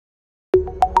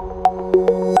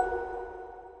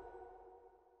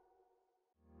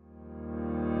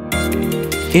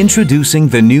Introducing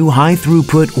the new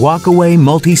high-throughput walk-away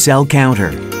multi-cell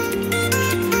counter.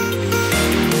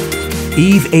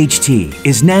 Eve HT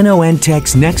is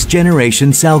NanoEntek's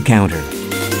next-generation cell counter.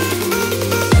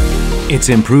 Its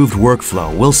improved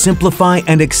workflow will simplify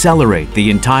and accelerate the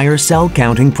entire cell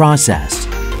counting process.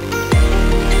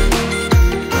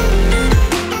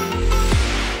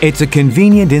 It's a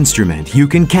convenient instrument you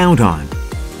can count on.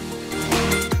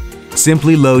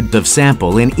 Simply load the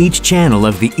sample in each channel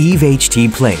of the Eve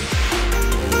HT plate,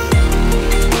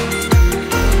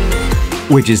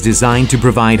 which is designed to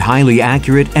provide highly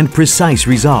accurate and precise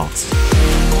results.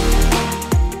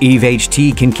 Eve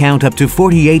HT can count up to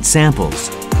 48 samples.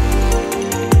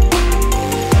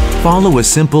 Follow a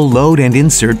simple load and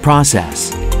insert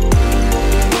process.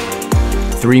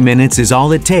 3 minutes is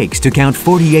all it takes to count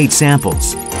 48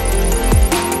 samples.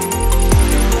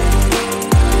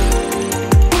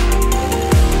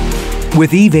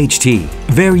 With Eve HT,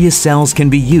 various cells can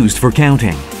be used for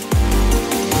counting.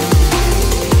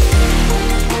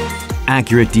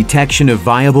 Accurate detection of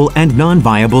viable and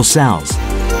non-viable cells.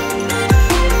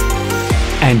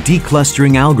 And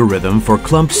declustering algorithm for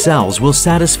clumped cells will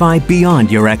satisfy beyond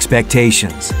your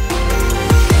expectations.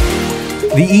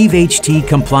 The Eve HT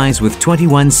complies with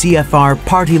 21 CFR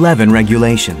Part 11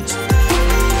 regulations,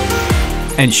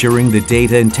 ensuring the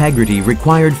data integrity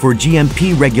required for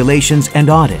GMP regulations and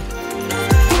audit.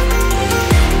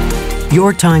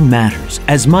 Your time matters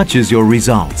as much as your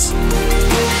results.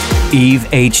 Eve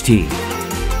HT,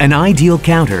 an ideal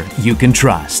counter you can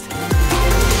trust.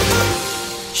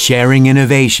 Sharing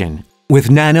innovation with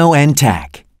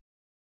NanoEntek.